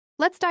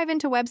Let's dive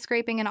into web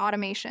scraping and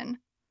automation.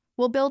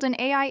 We'll build an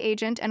AI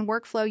agent and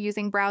workflow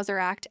using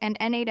BrowserAct and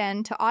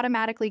n8n to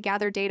automatically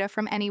gather data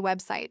from any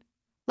website.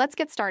 Let's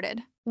get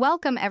started.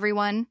 Welcome,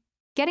 everyone.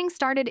 Getting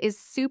started is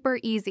super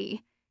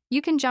easy.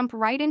 You can jump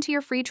right into your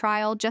free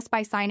trial just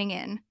by signing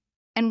in.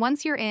 And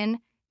once you're in,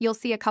 you'll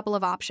see a couple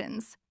of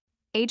options: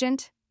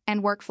 Agent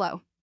and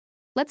Workflow.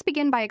 Let's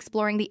begin by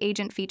exploring the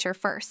Agent feature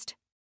first.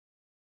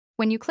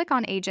 When you click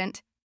on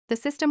Agent, the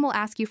system will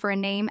ask you for a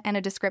name and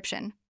a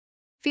description.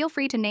 Feel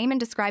free to name and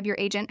describe your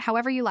agent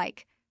however you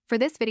like. For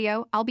this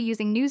video, I'll be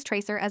using News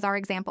Tracer as our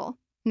example.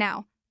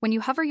 Now, when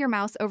you hover your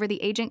mouse over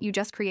the agent you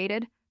just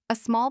created, a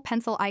small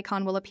pencil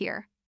icon will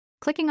appear.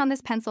 Clicking on this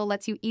pencil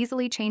lets you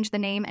easily change the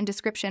name and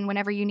description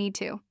whenever you need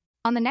to.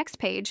 On the next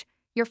page,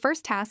 your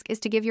first task is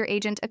to give your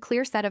agent a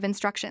clear set of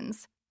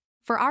instructions.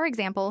 For our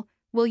example,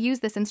 we'll use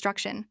this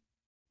instruction: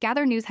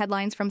 gather news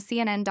headlines from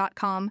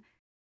CNN.com.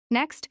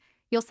 Next,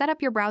 you'll set up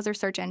your browser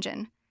search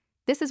engine.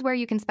 This is where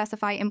you can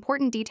specify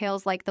important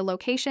details like the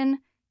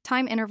location,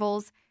 time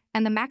intervals,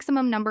 and the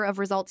maximum number of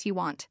results you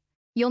want.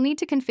 You'll need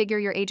to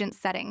configure your agent's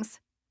settings.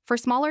 For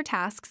smaller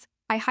tasks,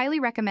 I highly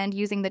recommend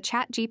using the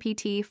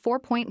ChatGPT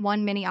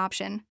 4.1 mini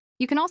option.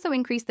 You can also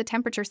increase the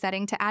temperature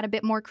setting to add a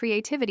bit more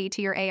creativity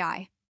to your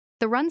AI.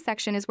 The Run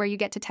section is where you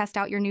get to test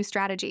out your new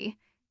strategy.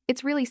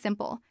 It's really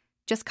simple.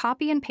 Just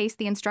copy and paste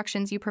the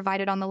instructions you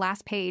provided on the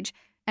last page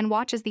and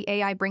watch as the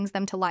AI brings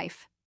them to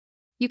life.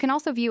 You can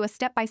also view a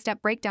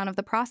step-by-step breakdown of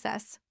the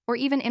process, or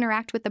even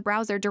interact with the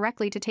browser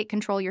directly to take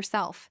control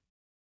yourself.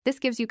 This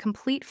gives you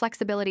complete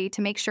flexibility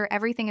to make sure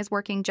everything is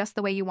working just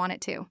the way you want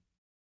it to.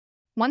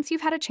 Once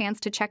you've had a chance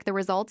to check the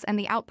results and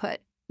the output,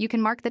 you can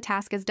mark the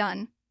task as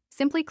done.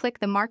 Simply click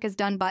the Mark as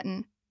Done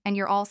button, and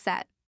you're all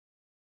set.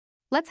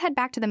 Let's head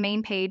back to the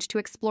main page to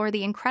explore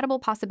the incredible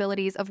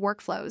possibilities of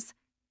workflows.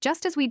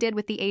 Just as we did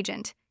with the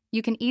agent,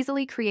 you can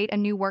easily create a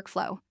new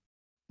workflow.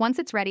 Once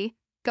it's ready,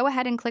 go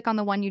ahead and click on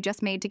the one you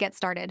just made to get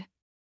started.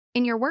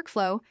 In your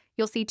workflow,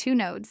 you'll see two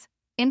nodes: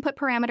 Input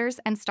Parameters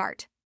and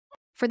Start.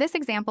 For this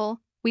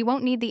example, we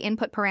won't need the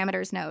Input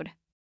Parameters node.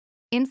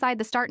 Inside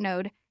the Start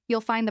node,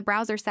 you'll find the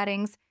browser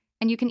settings,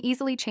 and you can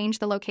easily change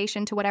the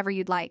location to whatever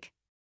you'd like.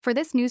 For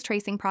this news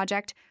tracing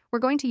project, we're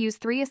going to use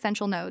three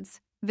essential nodes: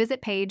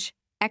 Visit Page,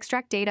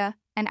 Extract Data,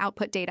 and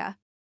Output Data.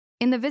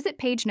 In the Visit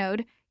Page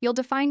node, you'll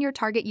define your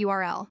target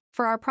URL.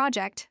 For our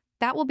project,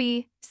 that will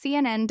be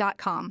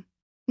cnn.com.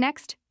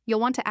 Next, you'll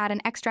want to add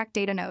an Extract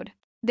Data node.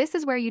 This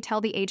is where you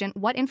tell the agent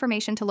what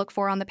information to look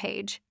for on the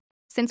page.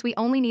 Since we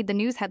only need the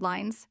news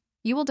headlines,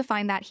 you will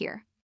define that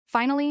here.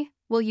 Finally,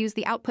 we'll use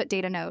the Output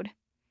Data node.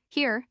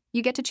 Here,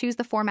 you get to choose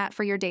the format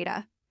for your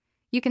data.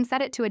 You can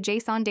set it to a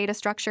JSON data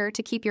structure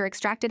to keep your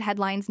extracted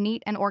headlines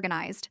neat and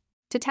organized.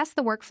 To test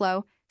the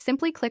workflow,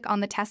 simply click on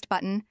the Test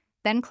button,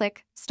 then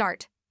click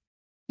Start.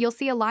 You'll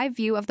see a live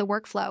view of the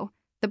workflow,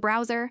 the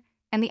browser,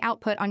 and the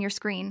output on your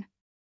screen.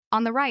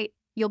 On the right,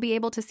 you'll be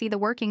able to see the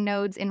working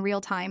nodes in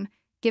real time,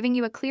 giving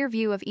you a clear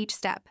view of each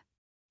step.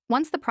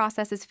 Once the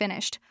process is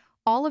finished,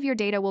 all of your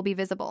data will be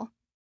visible.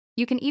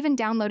 You can even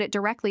download it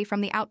directly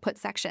from the Output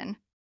section.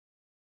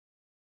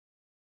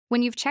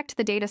 When you've checked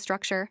the data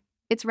structure,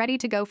 it's ready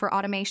to go for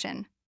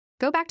automation.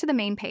 Go back to the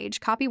main page,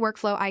 copy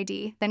Workflow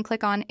ID, then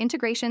click on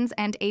Integrations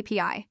and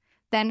API.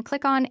 Then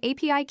click on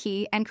API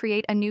Key and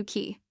create a new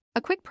key.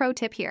 A quick pro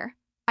tip here: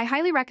 I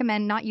highly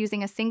recommend not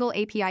using a single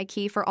API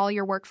key for all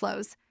your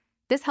workflows.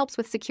 This helps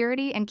with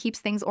security and keeps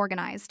things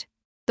organized.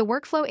 The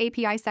Workflow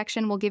API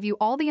section will give you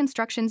all the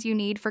instructions you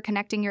need for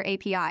connecting your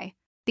API.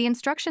 The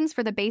instructions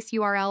for the base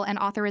URL and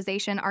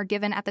authorization are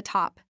given at the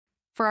top.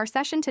 For our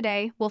session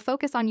today, we'll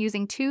focus on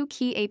using two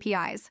key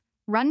APIs: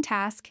 Run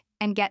Task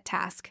and Get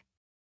Task.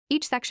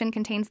 Each section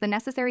contains the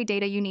necessary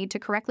data you need to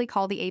correctly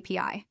call the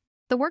API.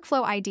 The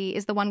Workflow ID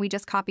is the one we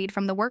just copied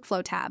from the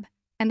Workflow tab,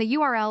 and the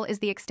URL is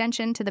the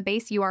extension to the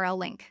base URL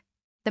link.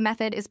 The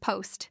method is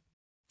post.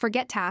 For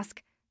Get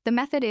Task, the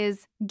method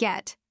is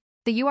get.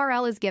 The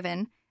URL is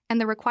given,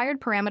 and the required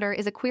parameter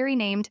is a query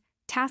named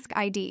Task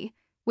ID,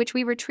 which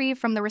we retrieve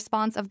from the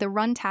response of the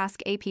Run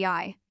Task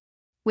API.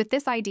 With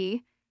this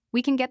ID,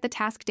 we can get the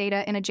task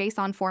data in a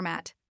JSON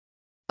format.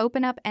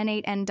 Open up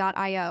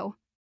n8n.io.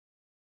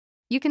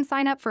 You can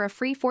sign up for a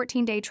free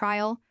 14-day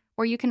trial,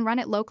 or you can run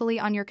it locally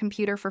on your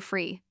computer for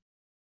free.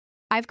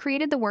 I've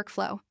created the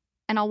workflow,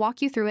 and I'll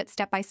walk you through it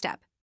step by step.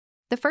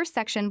 The first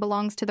section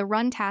belongs to the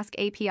Run Task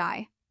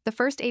API, the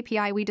first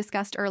API we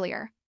discussed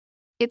earlier.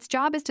 Its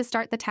job is to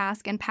start the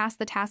task and pass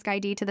the task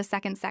ID to the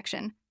second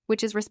section,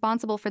 which is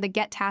responsible for the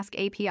Get Task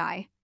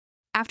API.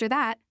 After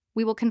that,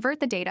 we will convert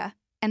the data,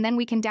 and then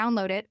we can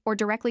download it or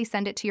directly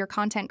send it to your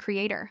content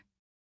creator.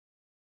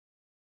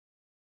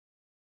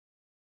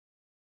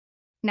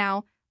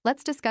 Now,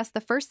 let's discuss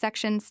the first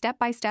section step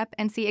by step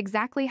and see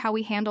exactly how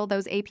we handle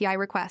those API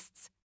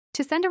requests.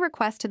 To send a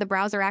request to the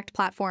BrowserAct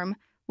platform,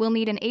 we'll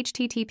need an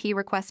HTTP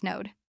request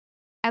node.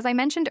 As I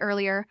mentioned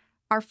earlier,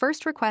 our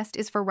first request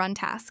is for Run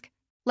Task.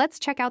 Let's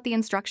check out the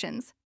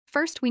instructions.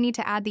 First, we need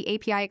to add the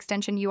API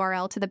extension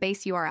URL to the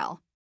base URL.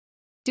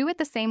 Do it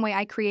the same way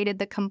I created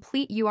the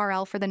complete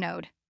URL for the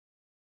node.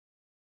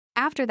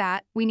 After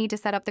that, we need to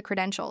set up the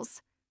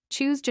credentials.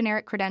 Choose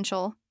Generic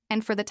Credential,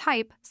 and for the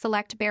type,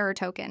 select Bearer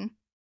Token.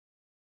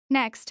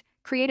 Next,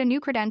 create a new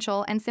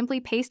credential and simply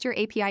paste your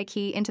API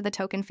key into the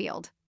token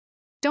field.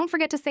 Don't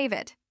forget to save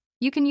it.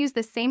 You can use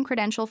this same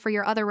credential for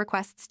your other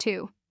requests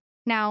too.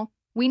 Now,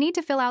 we need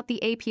to fill out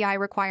the API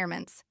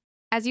requirements.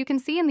 As you can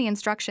see in the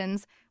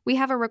instructions, we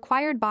have a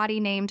required body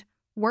named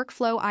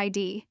Workflow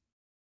ID.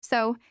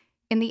 So,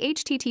 in the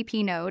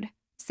HTTP node,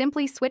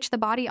 simply switch the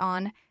body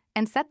on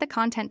and set the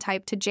content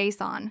type to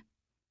JSON.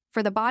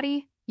 For the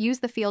body, use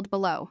the field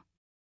below.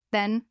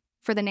 Then,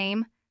 for the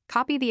name,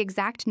 copy the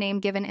exact name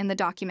given in the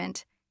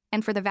document,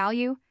 and for the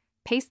value,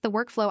 paste the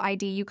workflow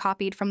ID you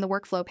copied from the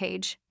workflow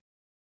page.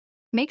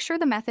 Make sure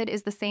the method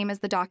is the same as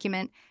the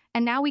document,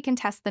 and now we can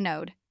test the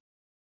node.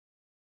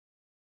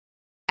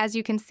 As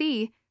you can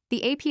see,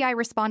 the API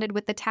responded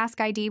with the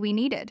task ID we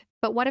needed.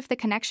 But what if the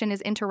connection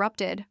is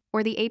interrupted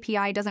or the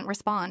API doesn't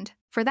respond?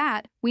 For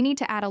that, we need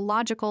to add a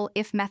logical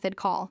if method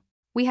call.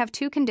 We have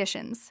two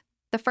conditions.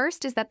 The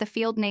first is that the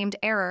field named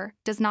error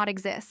does not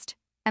exist,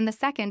 and the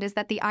second is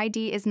that the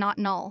ID is not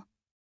null.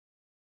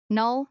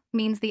 Null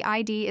means the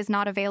ID is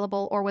not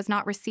available or was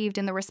not received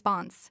in the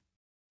response.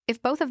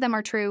 If both of them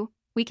are true,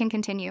 we can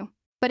continue.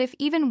 But if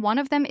even one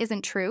of them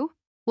isn't true,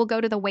 we'll go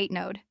to the wait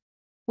node.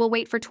 We'll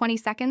wait for 20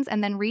 seconds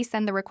and then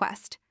resend the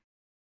request.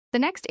 The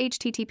next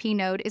HTTP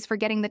node is for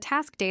getting the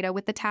task data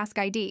with the task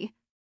ID.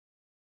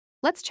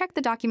 Let's check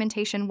the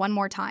documentation one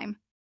more time.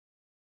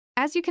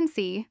 As you can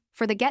see,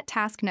 for the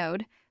getTask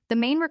node, the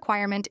main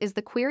requirement is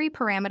the query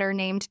parameter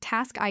named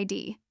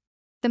taskID.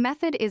 The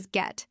method is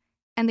get,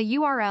 and the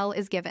URL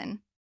is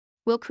given.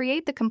 We'll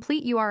create the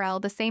complete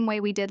URL the same way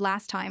we did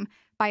last time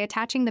by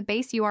attaching the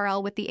base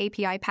URL with the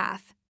API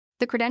path.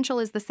 The credential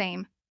is the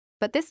same,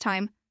 but this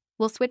time,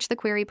 we'll switch the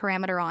query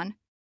parameter on.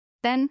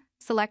 Then,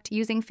 select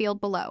Using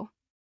field below.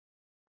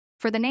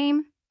 For the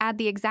name, add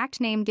the exact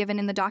name given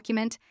in the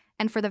document,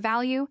 and for the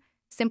value,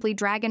 simply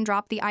drag and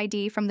drop the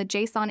ID from the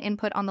JSON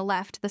input on the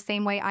left the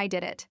same way I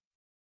did it.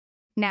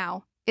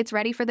 Now, it's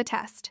ready for the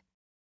test.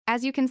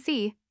 As you can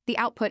see, the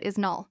output is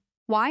null.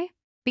 Why?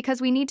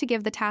 Because we need to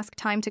give the task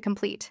time to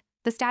complete.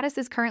 The status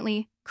is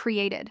currently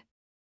created.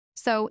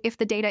 So, if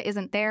the data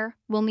isn't there,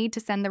 we'll need to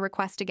send the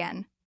request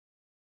again.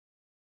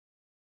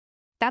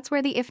 That's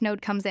where the if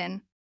node comes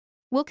in.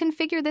 We'll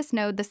configure this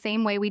node the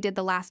same way we did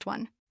the last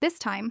one. This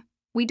time,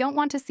 we don't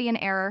want to see an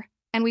error,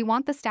 and we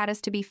want the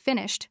status to be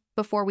finished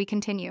before we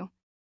continue.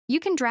 You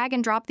can drag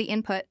and drop the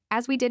input,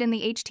 as we did in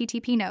the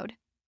HTTP node.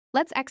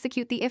 Let's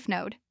execute the if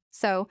node.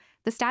 So,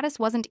 the status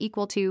wasn't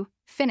equal to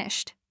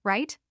finished,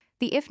 right?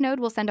 The if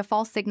node will send a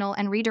false signal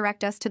and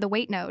redirect us to the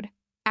wait node.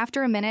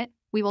 After a minute,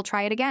 we will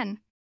try it again.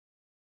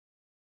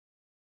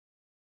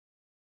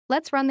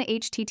 Let's run the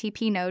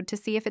HTTP node to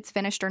see if it's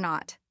finished or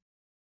not.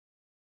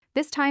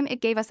 This time,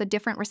 it gave us a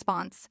different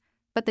response.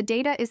 But the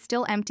data is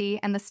still empty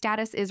and the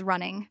status is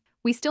running.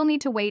 We still need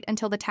to wait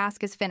until the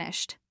task is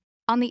finished.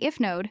 On the if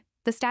node,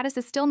 the status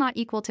is still not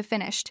equal to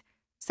finished,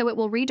 so it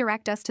will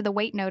redirect us to the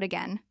wait node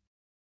again.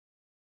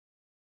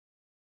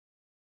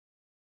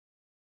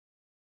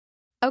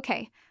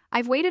 Okay,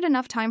 I've waited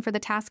enough time for the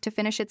task to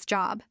finish its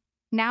job.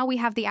 Now we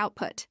have the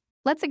output.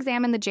 Let's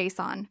examine the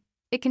JSON.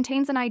 It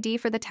contains an ID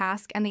for the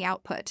task and the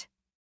output.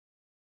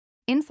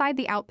 Inside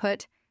the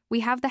output, we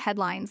have the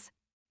headlines,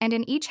 and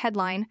in each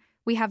headline,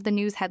 we have the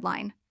news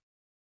headline.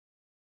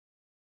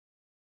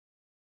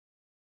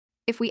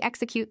 If we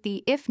execute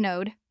the if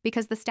node,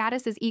 because the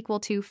status is equal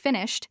to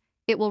finished,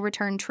 it will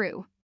return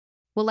true.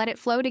 We'll let it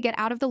flow to get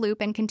out of the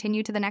loop and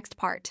continue to the next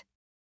part.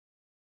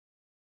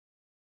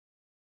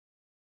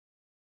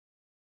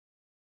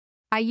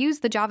 I use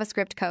the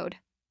JavaScript code.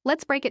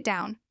 Let's break it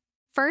down.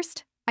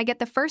 First, I get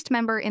the first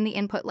member in the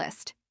input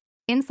list.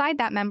 Inside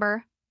that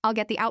member, I'll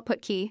get the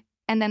output key,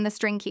 and then the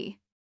string key.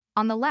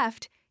 On the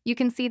left, you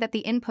can see that the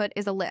input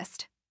is a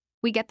list.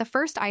 We get the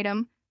first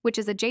item, which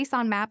is a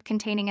JSON map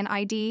containing an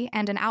ID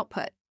and an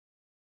output.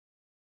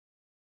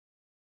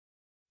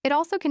 It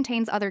also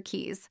contains other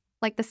keys,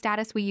 like the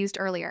status we used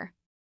earlier.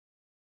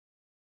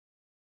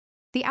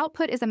 The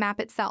output is a map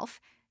itself,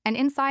 and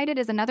inside it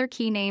is another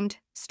key named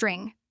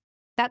string.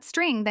 That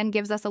string then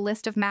gives us a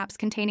list of maps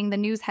containing the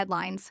news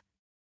headlines.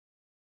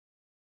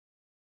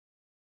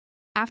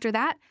 After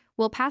that,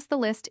 we'll pass the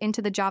list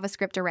into the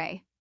JavaScript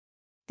array.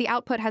 The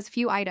output has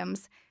few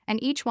items,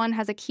 and each one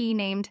has a key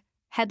named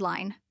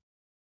headline.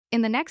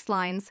 In the next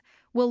lines,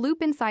 we'll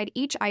loop inside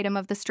each item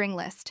of the string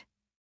list.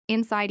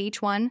 Inside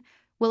each one,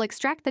 we'll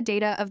extract the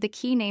data of the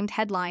key named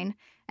headline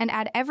and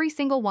add every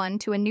single one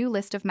to a new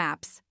list of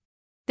maps.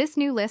 This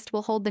new list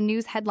will hold the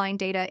news headline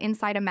data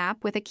inside a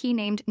map with a key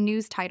named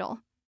news title.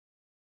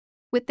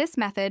 With this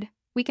method,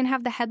 we can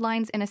have the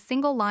headlines in a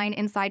single line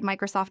inside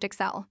Microsoft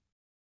Excel.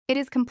 It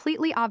is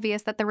completely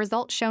obvious that the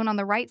result shown on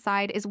the right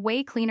side is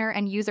way cleaner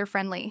and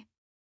user-friendly.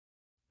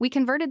 We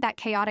converted that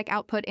chaotic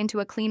output into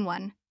a clean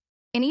one.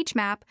 In each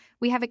map,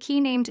 we have a key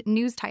named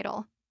news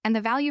title, and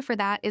the value for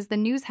that is the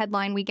news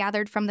headline we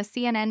gathered from the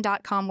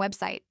CNN.com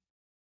website.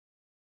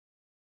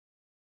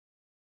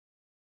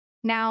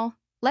 Now,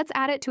 let's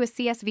add it to a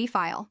CSV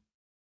file.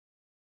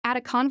 Add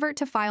a convert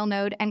to file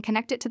node and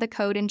connect it to the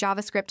code in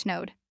JavaScript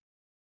node.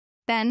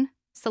 Then,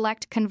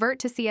 select Convert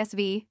to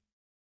CSV,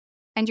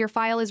 and your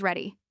file is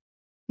ready.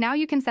 Now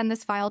you can send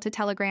this file to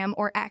Telegram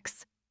or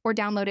X, or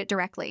download it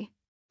directly.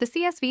 The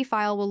CSV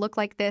file will look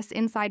like this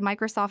inside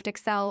Microsoft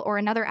Excel or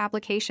another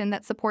application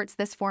that supports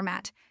this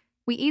format.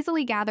 We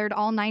easily gathered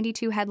all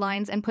 92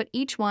 headlines and put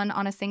each one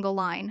on a single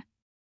line.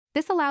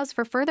 This allows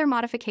for further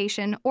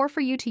modification or for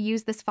you to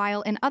use this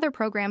file in other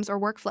programs or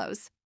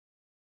workflows.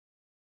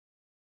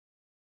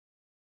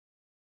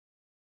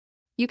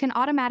 You can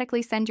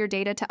automatically send your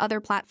data to other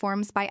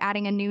platforms by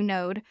adding a new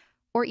node,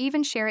 or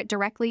even share it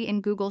directly in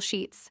Google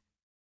Sheets.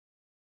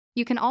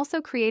 You can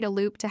also create a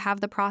loop to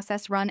have the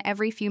process run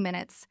every few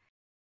minutes.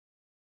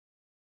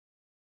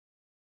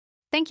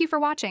 Thank you for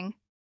watching.